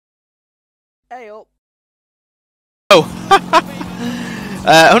Hey up. Oh!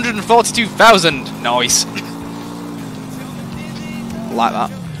 142,000! Nice! Like that.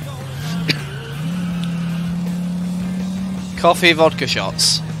 Coffee vodka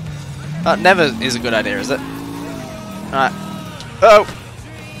shots. That never is a good idea, is it? Alright. Oh!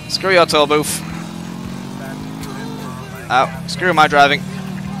 Screw your toll booth. Oh, screw my driving.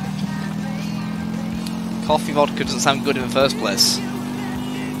 Coffee vodka doesn't sound good in the first place.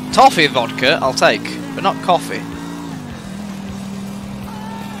 Toffee vodka, I'll take, but not coffee.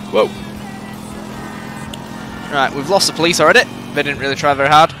 Whoa. Right, we've lost the police already. They didn't really try very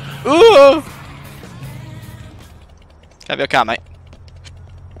hard. Ooh! Have your car, mate.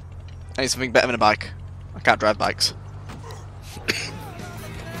 I need something better than a bike. I can't drive bikes.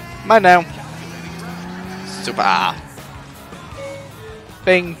 Mine now. Super.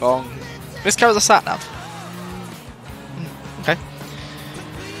 Bing bong. This carries a sat nav. Okay.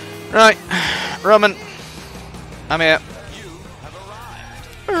 Right, Roman. I'm here.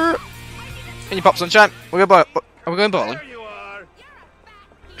 Can you pop sunshine? Are we going bowling?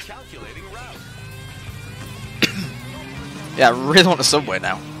 Yeah, I really want a subway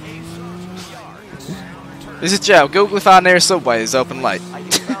now. This is Joe. Google if our nearest subway is open late.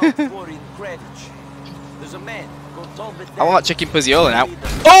 I want chicken pizziola now.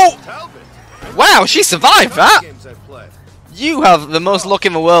 Oh! Wow, she survived that! You have the most luck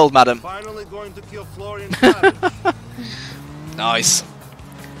in the world, madam. Nice.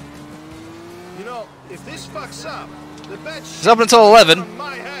 You know, if this fucks up, the bet it's open until 11.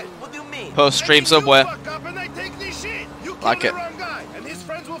 What do you mean? Post-stream subway. Like it.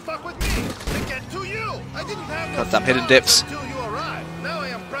 Goddamn hidden dips. Now I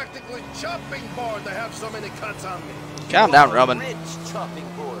am practically chopping board. I have so many cuts on me. Calm down, Roman.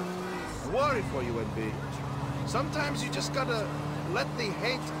 Worry for you, NB. Sometimes you just gotta let the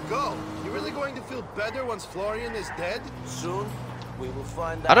hate go. You're really going to feel better once Florian is dead? Soon, we will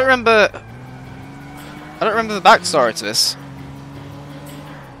find out. I don't remember the backstory to this.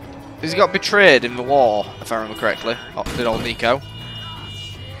 He got betrayed in the war, if I remember correctly. Oh, did old Niko.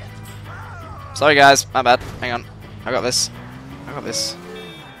 Sorry guys, my bad. Hang on. I got this. I got this.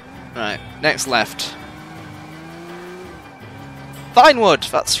 Right, next left. Vinewood!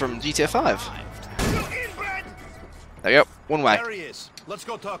 That's from GTA 5. There you go, one way. There he is. Let's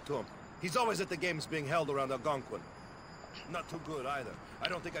go talk to him. He's always at the games being held around Algonquin. Not too good either. I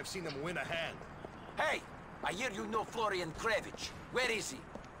don't think I've seen him win a hand. Hey, I hear you know Florian Kravich. Where is he?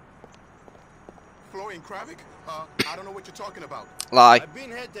 Florian Kravich? I don't know what you're talking about. Lie. I've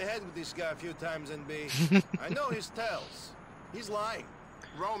been head to head with this guy a few times, NB. I know his tells. He's lying.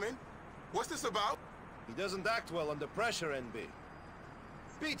 Roman, what's this about? He doesn't act well under pressure, NB.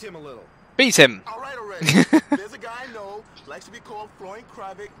 Beat him a little. Beat him. All right already. There's a guy I know, likes to be called Florian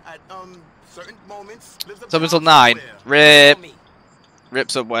Kravich at certain moments. It's up until 9. Rip. Rip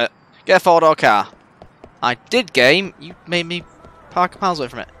subway. Get a 4-door car. I did game. You made me park miles away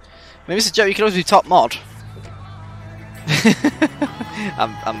from it. Maybe it's a joke. You can always be top mod.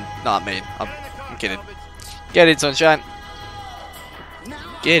 I'm not mean. I'm kidding. Get in, sunshine.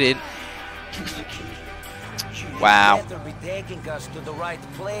 Get in. Wow.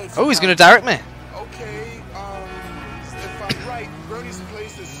 Oh, he's gonna direct me. Okay, if I'm right, Bernie's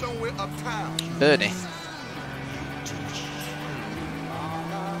place is somewhere uptown. Bernie.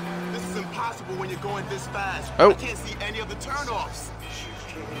 This is impossible when you're going this fast. Oh. I can't see any of the turnoffs.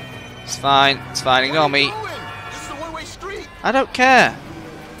 It's fine. It's fine. Ignore me. This is a one-way street. I don't care.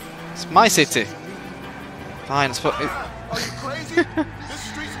 It's my city. Fine. It's Are you crazy? This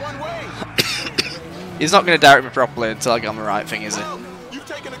street's one way. He's not going to direct me properly until I get on the right thing, is he? You've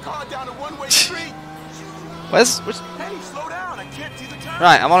taken a car down a one-way street. Where's? Hey, slow down. I can't see the turn.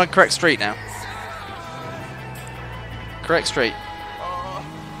 Right, I'm on a correct street now. Correct street.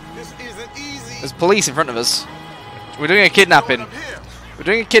 This isn't easy. There's police in front of us. We're doing a kidnapping. We're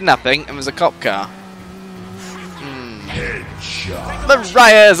doing a kidnapping, and there's a cop car. The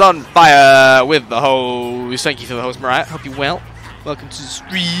Mariah's on fire with the hose. Thank you for the hose, Mariah. Hope you're well. Welcome to the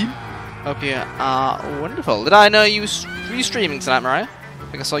stream. Hope you are wonderful. Did I know you were streaming tonight, Mariah? I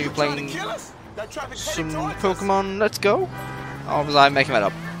think I saw you playing some Pokemon Let's Go. Or was I making that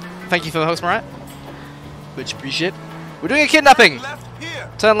up? Thank you for the host, Mariah. Much appreciate. We're doing a kidnapping.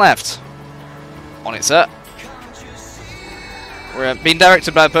 Turn left. On it, sir. We're being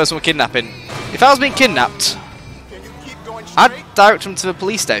directed by a person we're kidnapping. If I was being kidnapped, I'd direct him to the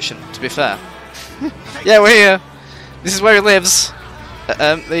police station, to be fair. Yeah, we're here. This is where he lives.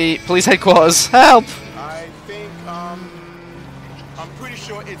 The police headquarters. Help! I think, I'm pretty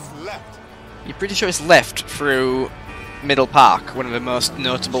sure it's left. You're pretty sure it's left through Middle Park, one of the most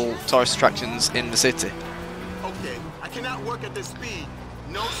notable tourist attractions in the city. Okay, I cannot work at this speed.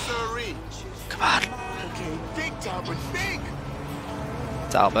 No siree. Come on, Okay, think, Talbot, think.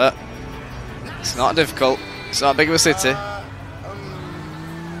 Talbot. It's not difficult. It's not big of a city. How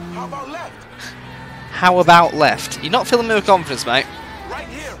about left? How about left? You're not filling me with confidence, mate. Right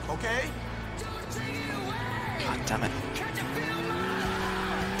here, okay? God damn it.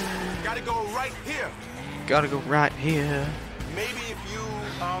 Gotta go right here. Gotta go right here. Maybe if you,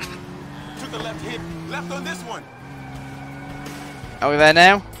 took a left hit, left on this one. Are we there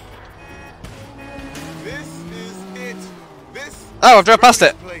now? This is it. This Oh, I've drove past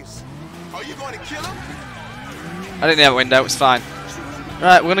it. place. Are you going to kill him? I didn't have a window, it's fine.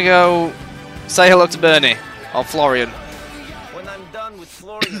 Right, we're gonna go say hello to Bernie. Or Florian. When I'm done with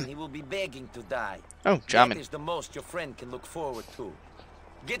Florian, he will be begging to die. Oh, That charming. is the most your friend can look forward to.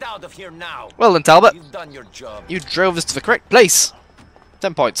 Get out of here now. Well then, Talbot. You've done your job. You drove us to the correct place.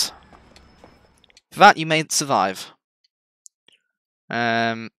 10 points. For that, you may survive.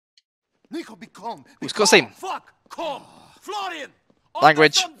 Niko, be calm. Let's go see him. Fuck! Kom! Florian!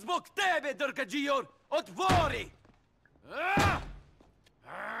 Language.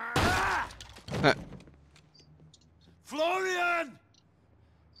 Florian!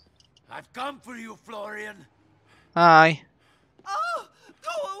 I've come for you, Florian. Hi. Oh,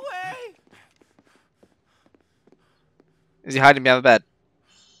 go away! Is he hiding behind the bed?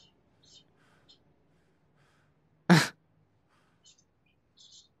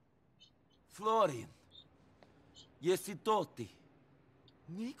 Florian. Yesitotti.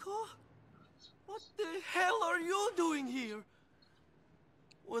 Niko? What the hell are you doing here?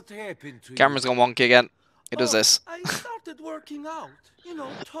 What happened to Camera's gone wonky again. It does this. I started working out. You know,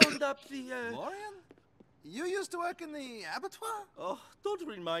 turned up the, Florian? You used to work in the abattoir? Oh, don't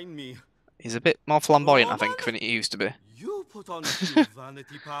remind me. He's a bit more flamboyant, I think, than he used to be. You put on a few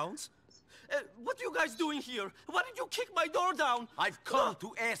vanity pounds. What are you guys doing here? Why did you kick my door down? I've come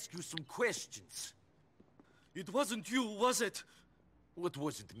to ask you some questions. It wasn't you, was it? What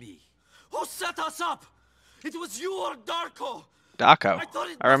wasn't me? Who set us up? It was you or Darko. Darko.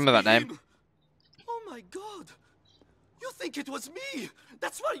 I remember that must be name. him. Oh my god. You think it was me?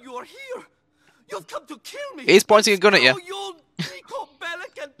 That's why you are here. You've come to kill me. He's pointing a gun at you. Oh, you Niko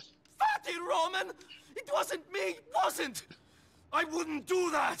Bellic and Fatty Roman. It wasn't me. It wasn't. I wouldn't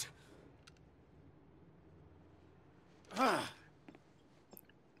do that.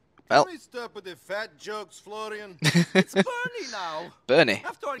 Well. Please stop with the fat jokes, Florian. It's Bernie now. Bernie.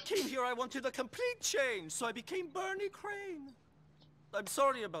 After I came here, I wanted a complete change, so I became Bernie Crane. I'm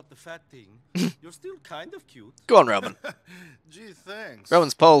sorry about the fat thing. You're still kind of cute. Go on, Roman. Gee, thanks.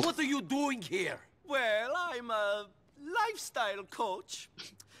 Roman's pulled. What are you doing here? Well, I'm a lifestyle coach,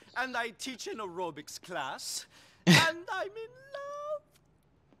 and I teach an aerobics class, and I'm in love.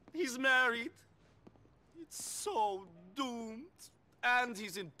 He's married. It's so doomed. And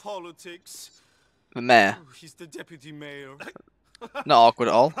he's in politics. The mayor. Oh, he's the deputy mayor. Not awkward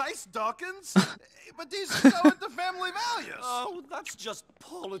at all. Bryce Dawkins? But these are so into family values. Oh, that's just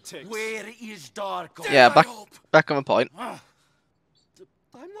politics. Where is Darko? Yeah, back on the point. I'm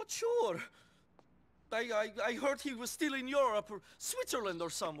not sure. I heard he was still in Europe or Switzerland or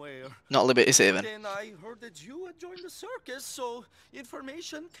somewhere. Not Liberty City then. Then I heard that you had joined the circus, so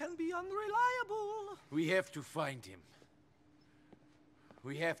information can be unreliable. We have to find him.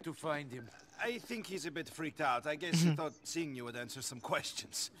 We have to find him. I think he's a bit freaked out. I guess he thought seeing you would answer some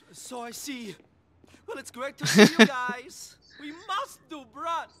questions. So I see. Well, it's great to see you guys. We must do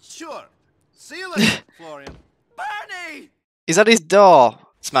brunch. Sure. See you later, Florian. Bernie! He's had his door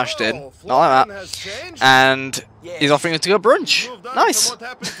smashed in. Oh, Not like Florian that. has changed. And he's offering us to go brunch. Moved on Nice. from what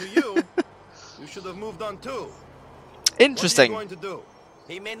happened to you. You should have moved on too. Interesting. What are you going to do?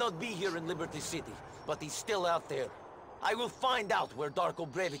 He may not be here in Liberty City, but he's still out there. I will find out where Darko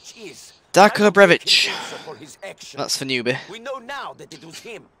Brevic is. Darko I will take Brevic. him also for his actions. That's for newbie. We know now that it was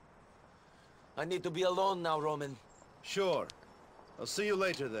him. I need to be alone now, Roman. Sure. I'll see you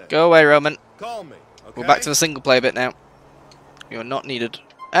later then. Go away, Roman. Call me, okay? We're back to the single player bit now. You're not needed.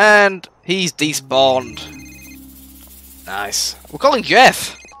 And he's despawned. Nice. We're calling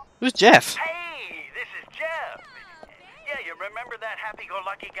Jeff. Who's Jeff? Hey, this is Jeff. Yeah, you remember that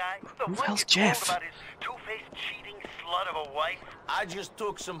happy-go-lucky guy? The Who the one hell's you Jeff? told about his two-faced cheating slut of a wife? I just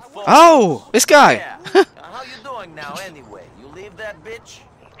took some photos. Oh, this guy. Yeah. How you doing now, anyway? You leave that bitch?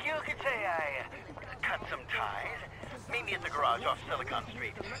 You could say I cut some ties. Meet me at the garage off Silicon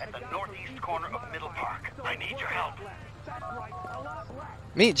Street at the northeast corner of Middle Park. I need your help.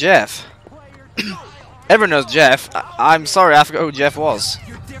 Meet Jeff. Everyone knows Jeff. I'm sorry, I forgot who Jeff was.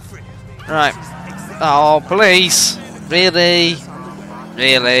 Right. Oh, police. Really?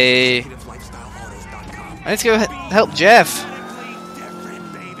 Really? I need to go help Jeff.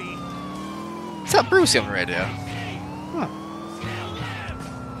 Is that Brucey on the radio? Huh.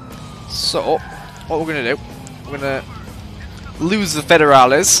 So, what we're gonna do? We're gonna lose the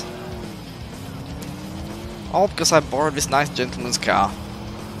Federales. All because I borrowed this nice gentleman's car.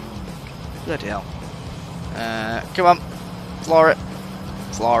 Bloody hell. Come on. Floor it.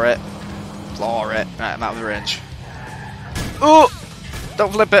 Floor it. Floor it. Right, I'm out of the range. Oh!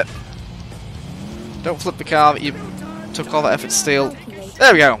 Don't flip it. Don't flip the car that you took all that effort to steal.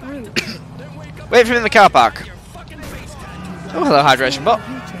 There we go. Wait for him in the car park. Oh, hello, hydration bot.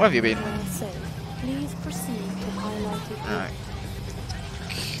 Where have you been? Alright.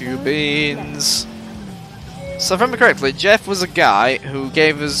 Q-beans. So if I remember correctly, Jeff was a guy who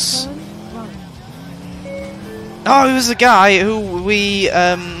gave us... Oh, he was a guy who we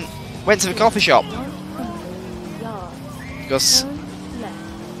went to the coffee shop. Because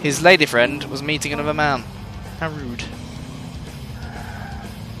his lady friend was meeting another man. How rude.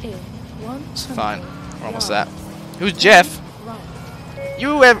 It's fine. We're almost there. Who's Jeff?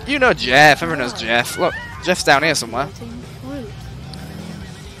 You know Jeff. Everyone knows Jeff. Look, Jeff's down here somewhere.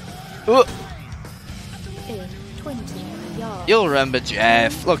 Ooh. You'll remember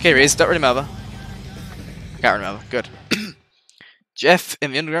Jeff. Look, here he is. Don't run him over. Can't remember. Good. Jeff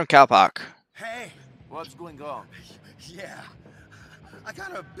in the underground car park. Hey, what's going on? Yeah, I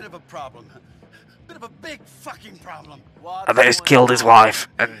got a bit of a problem. Bit of a big fucking problem. I bet he's killed his wife,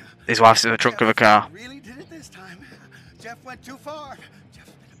 and his wife's in the trunk of a car. Really did it this time. Jeff went too far.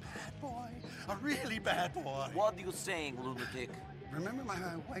 Jeff's been a bad boy. A really bad boy. What are you saying, lunatic? Remember my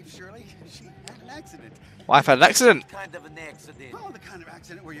wife Shirley? She had an accident. Wife had an accident? What kind of an accident? Oh, the kind of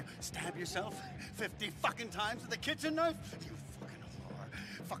accident where you stab yourself 50 fucking times with a kitchen knife? You fucking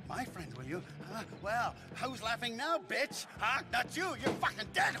whore. Fuck my friend, will you? Huh? Well, who's laughing now, bitch? Huh? Not you. You're fucking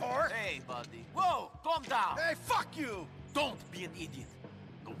dead, whore. Hey, buddy. Whoa, calm down. Hey, fuck you. Don't be an idiot.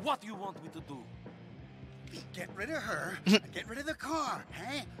 What do you want me to do? Get rid of her and get rid of the car,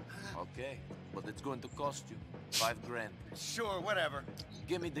 hey? Okay, but it's going to cost you $5 grand. Sure, whatever.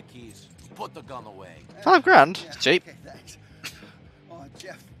 Give me the keys. Put the gun away. $5 grand? Yeah, Cheap. Okay, thanks. Oh,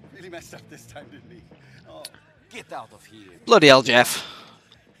 Jeff really messed up this time, didn't he? Oh, Get out of here. Bloody hell, Jeff.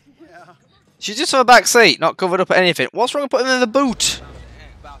 yeah. She's just on the back seat, not covered up or anything. What's wrong with putting him in the boot?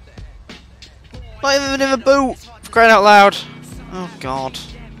 Not even in the boot. For crying out loud. Oh, God.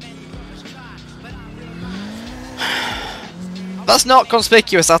 That's not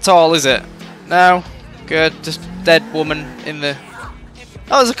conspicuous at all, is it? No. Good. Just dead woman in the...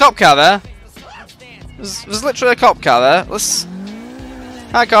 Oh, there's a cop car there. There's literally a cop car there. Let's...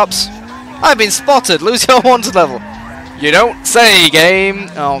 Hi, cops. I've been spotted. Lose your wanted level. You don't say, game.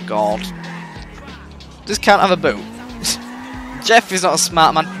 Oh, God. Just can't have a boot. Jeff is not a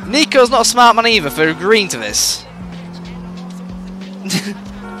smart man. Niko's not a smart man either for agreeing to this.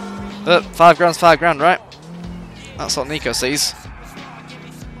 But $5 grand's $5 grand, right? That's what Niko sees.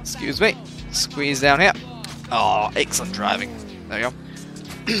 Excuse me. Squeeze down here. Oh, excellent driving. There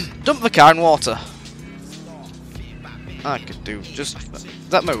we go. Dump the car in water. I could do just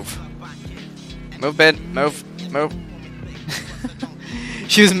that. Move. Move, Ben. Move. Move.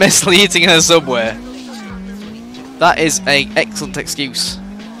 She was misleading her subway. That is an excellent excuse.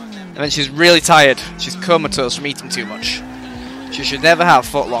 And then she's really tired. She's comatose from eating too much. She should never have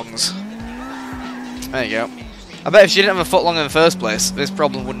footlongs. There you go. I bet if she didn't have a footlong in the first place, this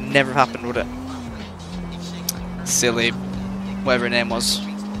problem would never have happened, would it? Silly, whatever her name was.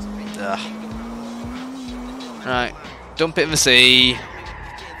 Ugh. Right, dump it in the sea.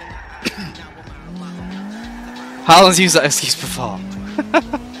 Harlan's used that excuse before.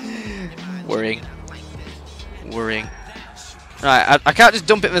 Worrying. Worrying. Right, I can't just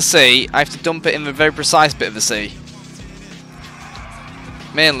dump it in the sea, I have to dump it in the very precise bit of the sea.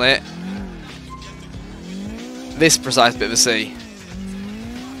 Mainly this precise bit of the sea.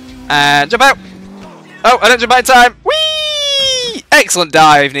 And jump out! Oh, I don't jump out in time! Whee! Excellent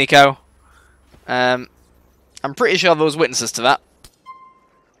dive, Niko. I'm pretty sure there was witnesses to that.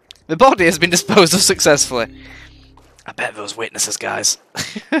 The body has been disposed of successfully. I bet there was witnesses, guys.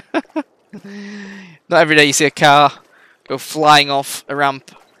 Not every day you see a car go flying off a ramp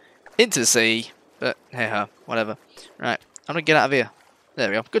into the sea, but hey ho, whatever. Right, I'm gonna get out of here. There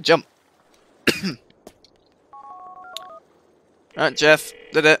we go. Good jump. Alright, Jeff,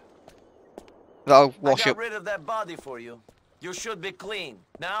 did it. That'll wash I up. got rid of that body for you. You should be clean.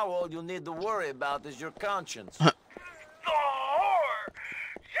 Now all you need to worry about is your conscience. The whore!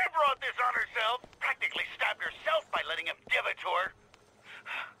 She brought this on herself. Practically stabbed herself by letting him give it to her.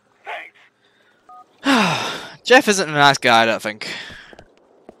 Thanks. Jeff isn't a nice guy, I don't think.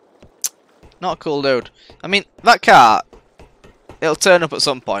 Not a cool dude. I mean, that car, it'll turn up at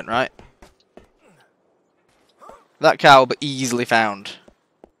some point, right? That car will be easily found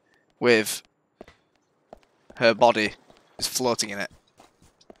with her body is floating in it.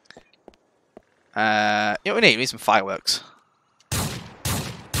 You know what we need? We need some fireworks.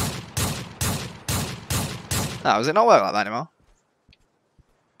 Oh, does it not work like that anymore?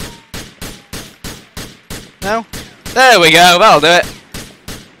 No? There we go, that'll do it.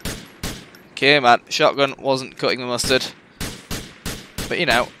 Okay, man, shotgun wasn't cutting the mustard. But you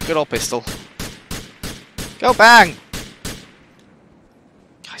know, good old pistol. Go bang!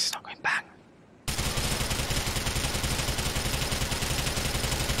 Guys, it's not going bang.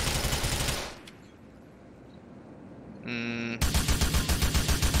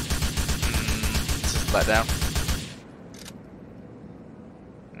 This is let down.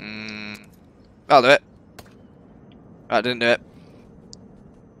 I'll do it. I didn't do it.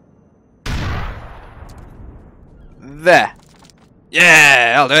 There.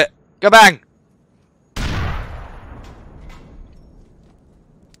 Yeah, I'll do it. Go bang!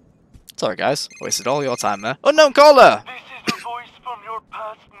 Sorry guys, wasted all your time there. Unknown caller! This is the voice from your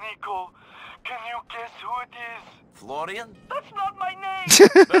past, Niko. Can you guess who it is? Florian? That's not my name!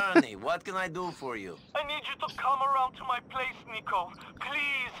 Bernie, what can I do for you? I need you to come around to my place, Niko.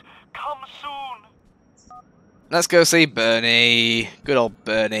 Please, come soon. Let's go see Bernie. Good old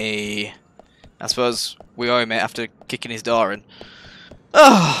Bernie. I suppose we owe him it after kicking his door in.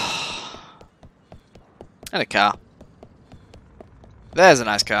 Oh. And a car. There's a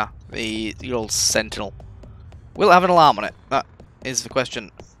nice car. The old Sentinel. Will it have an alarm on it? That is the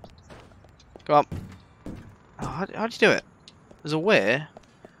question. Come on. Oh, how do you do it? There's a way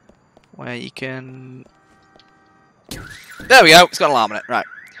where you can... There we go. It's got an alarm on it. Right.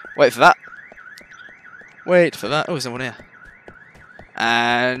 Wait for that. Wait for that. Oh, there's someone here.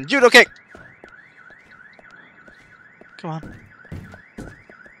 And judo kick. Come on.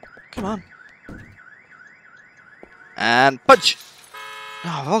 Come on. And punch. Oh,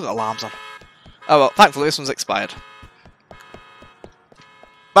 I've all got alarms on. Oh well, thankfully this one's expired.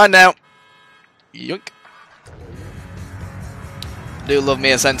 Bye now. Yoink. Do love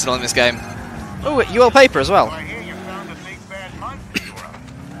me a Sentinel in this game. Oh, UL paper as well. I hear you found a big bad monster you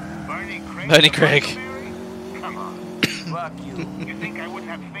were. Bernie Craig. Come on. Fuck you. You think I wouldn't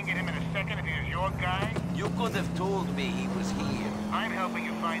have fingered him in a second if he was your guy? You could have told me he was here. I'm helping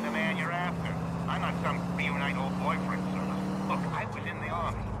you find the man you're after. I'm not some reunite old boyfriend service. Look, I was in the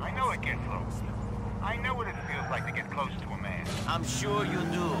army. I know it gets low. I know what it feels like to get close to a man. I'm sure you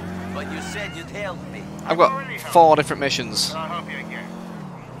do, but you said you'd help me. I've got 4 different missions. I'll help you again.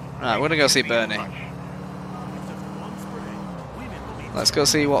 Right, we're gonna go see Bernie. Let's go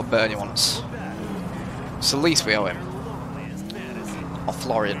see what Bernie wants. It's the least we owe him. Or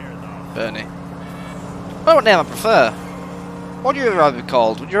Florian. Bernie. I don't know what name I prefer. What would you rather be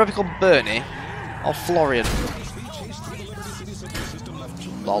called? Would you rather be called Bernie or Florian?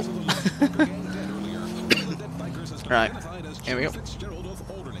 Lol. Right, here we go.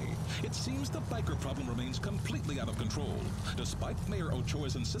 It seems the biker problem remains completely out of control. Despite Mayor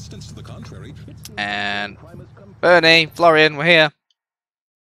Ochoa's insistence to the contrary. And Bernie, Florian, we're here.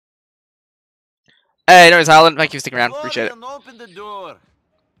 Hey, there's Harlan. Thank you for sticking around. Appreciate it. Florian, open the door.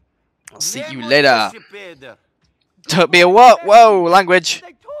 I'll see you later. later. Don't be a what? Whoa, language.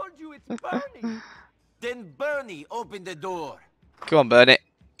 I told you it's Bernie. Then Bernie, open the door. Come on, Bernie.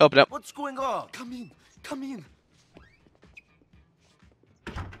 Open up. What's going on? Come in. Come in.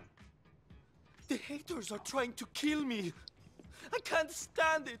 The haters are trying to kill me. I can't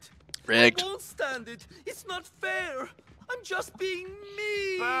stand it. Rigged. I won't stand it. It's not fair. I'm just being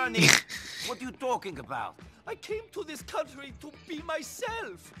me. Bernie, what are you talking about? I came to this country to be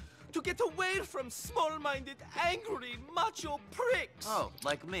myself. To get away from small-minded, angry, macho pricks. Oh,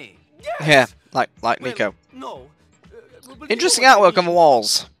 like me. Yes. Yeah, like Well, Niko. no. But you Interesting know what I artwork on the mean.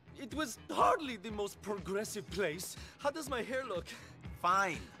 walls. It was hardly the most progressive place. How does my hair look?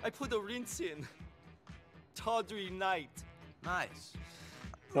 Fine. I put a rinse in. Tawdry night. Nice.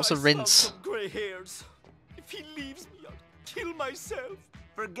 What's I a saw rinse? some gray hairs. If he leaves me, I'll kill myself.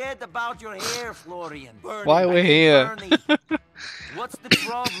 Forget about your hair, Florian. Bernie, Why are we here? Bernie, what's the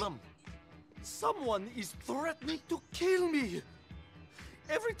problem? Someone is threatening to kill me.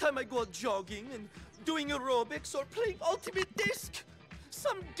 Every time I go out jogging and doing aerobics or playing Ultimate Disc,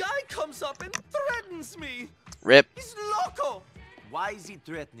 some guy comes up and threatens me. Rip. He's loco. Why is he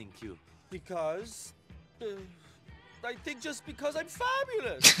threatening you? Because, I think just because I'm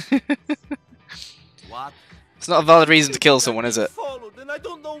fabulous. What? It's not a valid reason to kill someone, is it? Followed, and I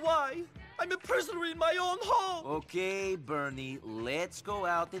don't know why. I'm a prisoner in my own home. Okay, Bernie, let's go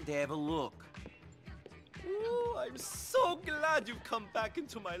out and have a look. Ooh, I'm so glad you've come back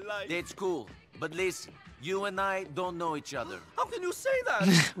into my life. That's cool. But listen, you and I don't know each other. How can you say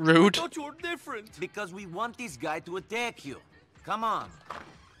that? Rude. I thought you were different. Because we want this guy to attack you. Come on.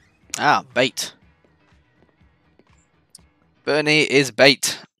 Ah, bait. Bernie is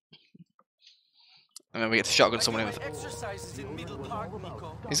bait. And then we get to shotgun someone in with. Exercises in Middle Park,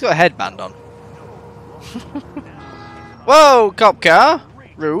 Niko. He's got a headband on. Whoa, cop car.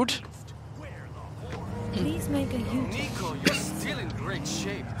 Rude. Please make a U-turn. Niko, you're still in great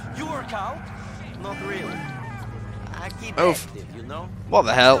shape. You work out? Not really. I keep Oof. active, you know? What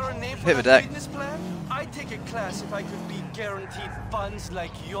the hell? Is there a name for Hit the that deck. fitness plan? I'd take a class if I could be guaranteed funds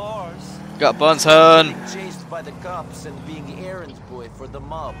like yours. Got buns, hun. Getting chased by the cops and being errand boy for the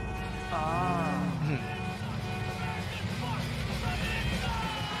mob.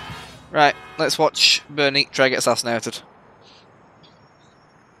 Right, let's watch Bernie try to get assassinated.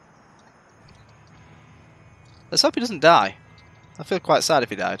 Let's hope he doesn't die. I feel quite sad if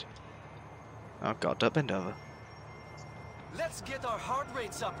he died. Oh god, don't bend over. Let's get our heart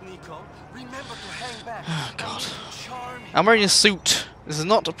rates up, Niko. Remember to hang back. Oh god. Charm. I'm wearing a suit. This is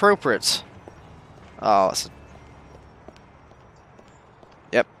not appropriate. Oh, that's...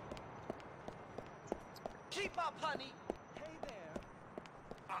 Yep. Keep up, honey. Hey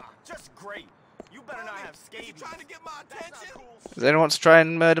there. Just great. You better not have scabies. Trying to get my attention? Does anyone want to try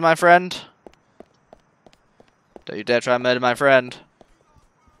and murder my friend? Don't you dare try and murder my friend.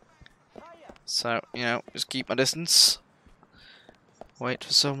 So, you know, just keep my distance. Wait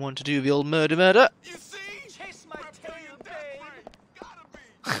for someone to do the old murder. You see? Chase my tail, babe. Gotta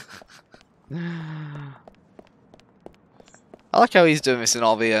be. I like how he's doing this in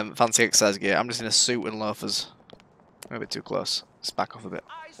all the fancy exercise gear. I'm just in a suit and loafers. I'm a bit too close. Let's back off a bit.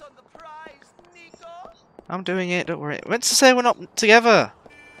 Eyes on the prize, Niko. I'm doing it, don't worry. I meant to say we're not together.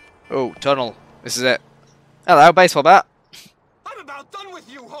 Oh, tunnel. This is it. Hello, baseball bat. I'm about done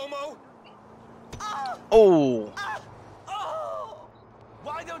with you, homo. Oh. Oh!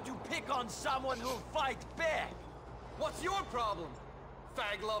 Why don't you pick on someone who'll fight back? What's your problem,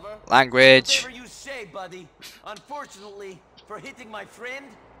 fag lover? Language. Whatever you say, buddy. Unfortunately, for hitting my friend,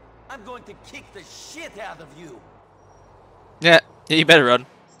 I'm going to kick the shit out of you. Yeah, you better run.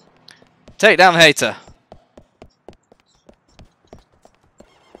 Take down the hater.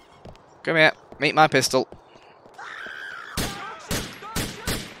 Come here. Meet my pistol.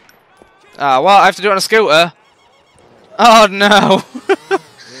 Ah, what? I have to do it on a scooter? Oh no!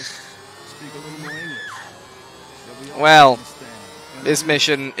 Well, this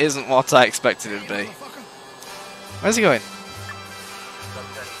mission isn't what I expected it to be. Where's he going?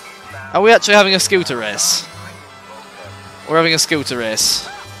 Are we actually having a scooter race? We're having a scooter race.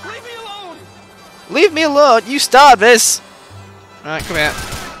 Leave me alone. Leave me alone! You started this! Alright, come here.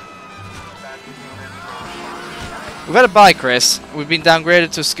 We've had a bike race. We've been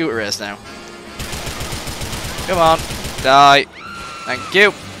downgraded to a scooter race now. Come on. Die. Thank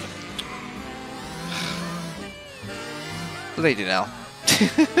you. Bleeding hell.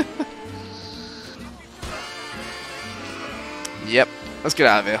 Yep. Let's get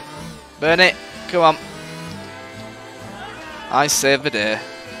out of here. Burn it. Come on. I saved the day.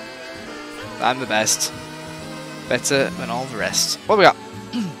 I'm the best. Better than all the rest. What we got?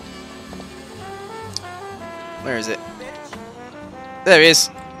 Where is it? There he is.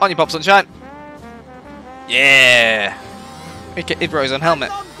 On your pop, sunshine. Yeah. He brought his own helmet.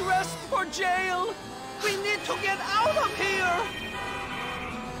 I'm not dressed for jail. We need to get out of here.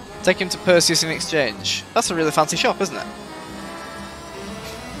 Take him to Perseus in exchange. That's a really fancy shop, isn't it?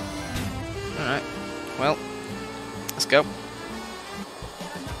 Alright. Well, let's go.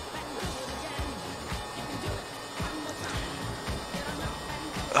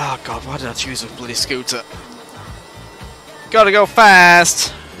 Oh god, why did I choose a bloody scooter? Gotta go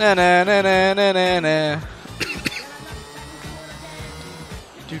fast! Na na na na na na na.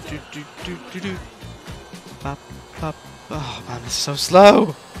 Do do do do do do. Pop pop. Oh man, this is so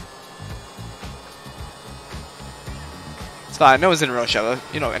slow. It's fine. No one's in a rush hour.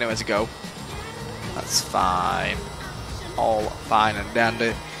 You know anywhere to go. That's fine. All fine and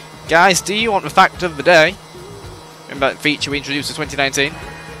dandy. Guys, do you want the fact of the day? Remember that feature we introduced in 2019?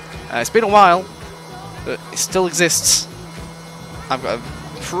 It's been a while, but it still exists. I've got a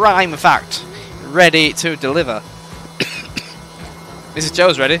prime fact ready to deliver. Mrs.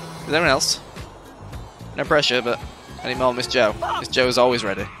 Joe's ready. Is anyone else? No pressure, but any more Miss Joe. Miss Joe's always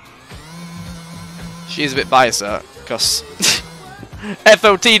ready. She's a bit biased though, because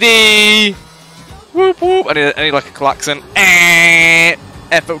FOTD! Whoop whoop! I need like a klaxon.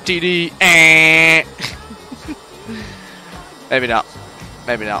 FOTD. Eh. Maybe not.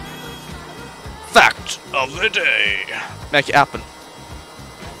 Maybe not. Fact of the day. Make it happen.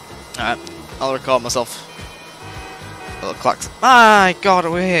 Alright, I'll record myself. Little clacks. My god,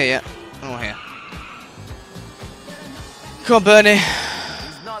 are we here yet? Oh, we're here. Come on, Bernie.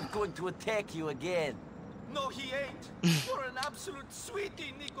 He's not going to attack you again. No, he ain't. You're an absolute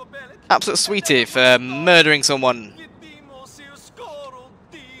sweetie, Niko Bellic. Absolute sweetie for murdering someone.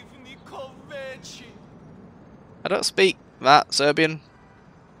 I don't speak that, Serbian.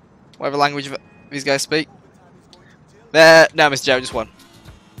 Whatever language these guys speak. No, Mr. Joe, just one.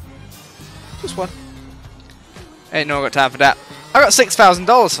 Just one. Ain't no got time for that. I got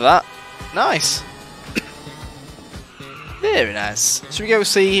 $6,000 for that. Nice. Very nice. Should we go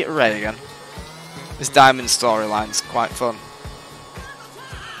see Ray again? This diamond storyline's quite fun.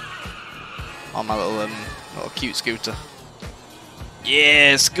 On my little cute scooter.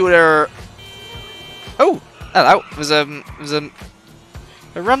 Yeah, scooter. Oh, hello. There's a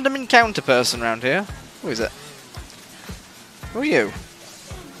random encounter person around here. Who is it? Who are you?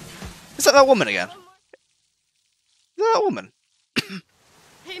 Is that woman again? Is that woman?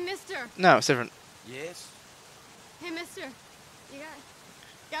 Hey, mister. No, it's different. Yes? Hey, mister. You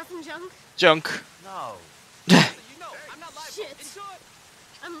got some junk? Junk. No. Shit.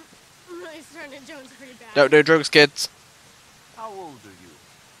 I'm really starting to jones pretty bad. Don't do drugs, kids. How old are you?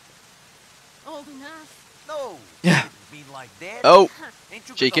 Old enough. No. Yeah. Be like that. Oh, Ain't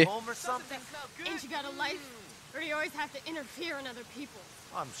you cheeky. got a home or something? Ain't you got a life? Or do you always have to interfere in other people's?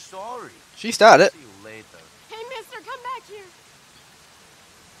 I'm sorry. She started it. See you later. Hey, mister, come back here.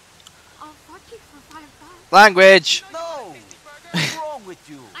 I'll fuck you for $5. Language. No. What's wrong with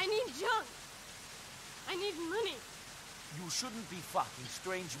you? I need junk. I need money. You shouldn't be fucking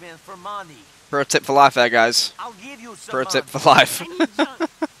strange men for money. Pro tip for life there, guys. I'll give you some Pro money. tip for life. I need junk.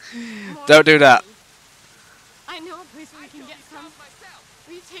 Don't do that. I know a place where we can get some.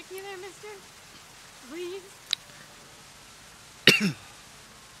 Will you take me there, mister? Please?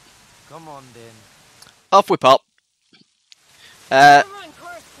 Come on, then. Off we pop. We're on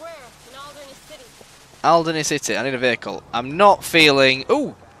Core Square in Alderney City. Alderney City. I need a vehicle. I'm not feeling.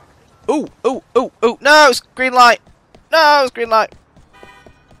 Ooh. Ooh. Ooh. Ooh. Ooh. No, it's green light. No, it's green light.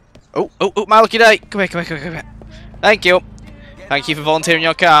 Oh. Oh. Oh. My lucky day. Come here. Come here. Come here. Come here. Thank you. Thank you for volunteering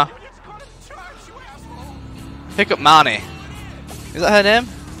your car. Pick up Marnie. Is that her name?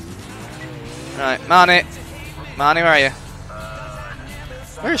 Right, Marnie. Marnie, where are you?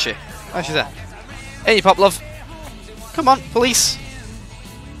 Where is she? Oh, she's there. Hey, you pop love. Come on, police.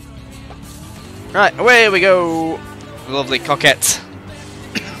 Right, away we go. Lovely coquette.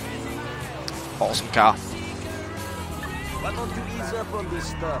 Awesome car. Why don't you ease up on this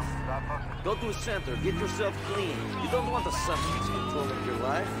stuff? Go to a center, get yourself clean. You don't want the substance controlling your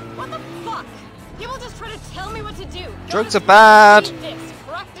life. What the fuck? People just try to tell me what to do. Drugs are bad. Eat this,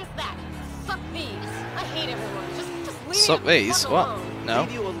 practice that, suck these. I hate everyone. Just leave Suck me the these? fuck What? alone. No.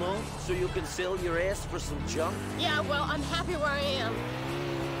 Leave you alone so you can sell your ass for some junk? Yeah, well, I'm happy where I am.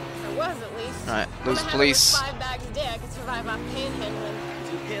 I was at least. Right, When lose I had police. 5 bags a day, I could survive off panhandling.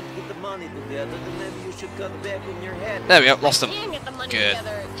 If you can't put the money together, then maybe you should cut back on your head. There we go. Lost I him. can get the money Good.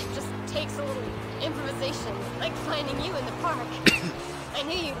 together. It just takes a little improvisation, like finding you in the park. I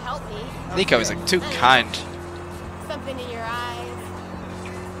knew you'd help me. Nico is like too kind. Something in your eyes.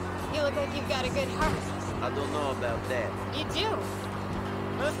 You look like you've got a good heart. I don't know about that. You do.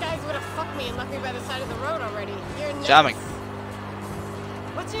 Most guys would have fucked me and left me by the side of the road already. You're nuts. Jamming.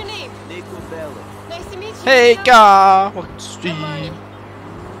 What's your name? Niko Bellic. Nice to meet you. Hey, Niko. car. Welcome to Good morning. stream.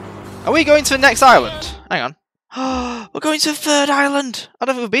 Are we going to the next island? Hang on. We're going to the third island. I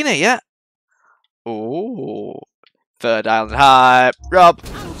don't think we've been here yet. Oh, third island hype. Rob,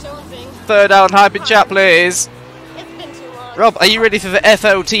 I'm jonesing. third island hype in chat, please. It's been too long. Rob, are you ready for the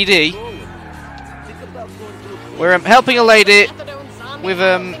FOTD? Think about going to a We're helping a lady Methadone zombie? with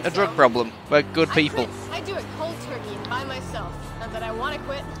I don't a think drug so. problem. We're good I people. quit. I do it cold turkey and by myself. Not that I want to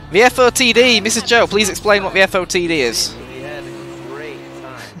quit. The FOTD, Mrs. Joe, please explain what the FOTD is. We'll be having a great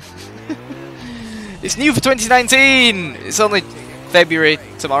time. It's new for 2019. It's only February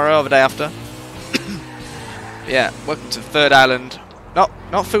tomorrow or the day after. Yeah, welcome to third island. Not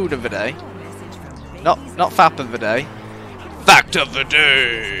food of the day. Not fap of the day. Fact of the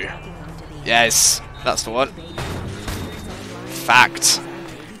day. Yes, that's the one. Fact.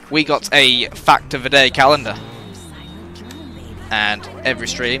 We got a fact of the day calendar. And every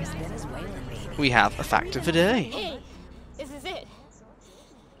stream, we have a fact of the day. Hey, this is it.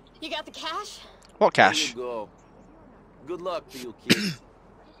 You got the cash? What There cash? you go. Good luck to you, kid.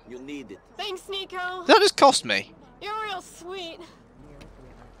 You need it. Thanks, Niko. That just cost me. You're real sweet.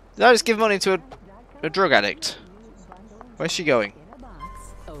 Did I just give money to a drug addict? Where's she going?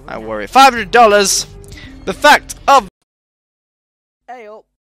 I worry. $500! The fact of... Hey,